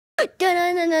Hey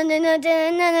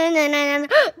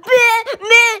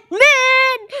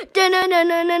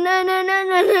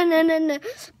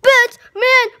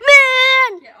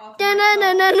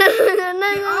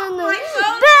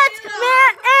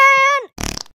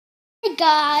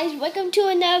guys, welcome to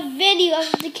another video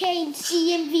of the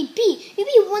KC MVP. You'll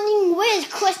be wondering, where is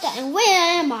Krysta and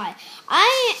where am I?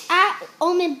 I am at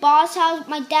Omen Boss' house,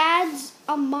 my dad's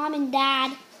mom and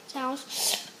dad's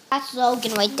house. That's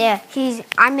Logan right there.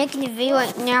 I'm making a video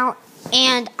right now,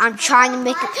 and I'm trying to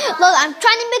make it. Look, I'm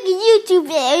trying to make a YouTube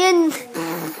video,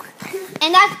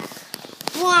 and that's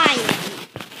Brian,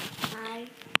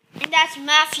 and that's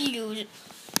Matthew,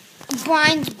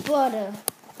 Brian's brother.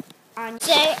 I'm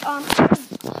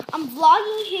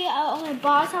vlogging here at my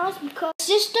boss house because my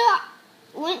sister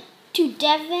went to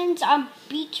Devin's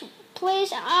beach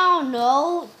place, I don't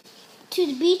know, to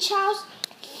the beach house,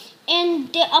 and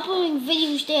they're uploading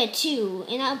videos there too,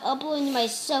 and I'm uploading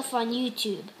myself on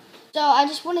YouTube. So I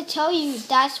just want to tell you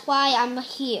that's why I'm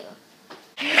here.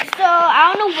 So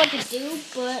I don't know what to do,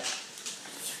 but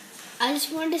I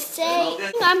just wanted to say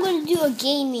I'm going to do a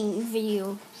gaming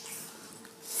video.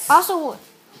 Also,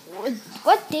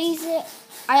 what day is it?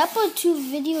 I upload 2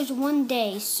 videos one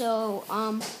day, so,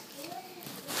 Brian,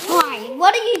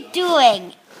 what are you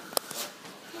doing?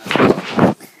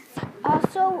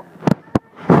 Also,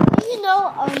 you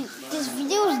know, this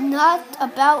video is not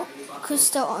about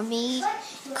Krysta or me,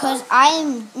 because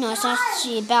it's not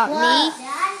actually about me.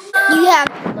 You have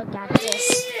to look at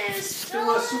this. Do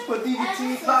a super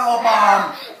DDT power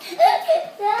bomb.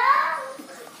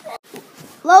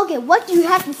 Logan, what do you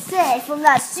have to say from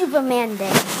that Superman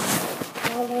day?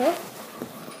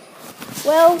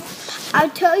 Well,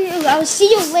 I'll see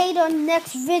you later in the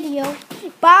next video.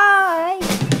 Bye!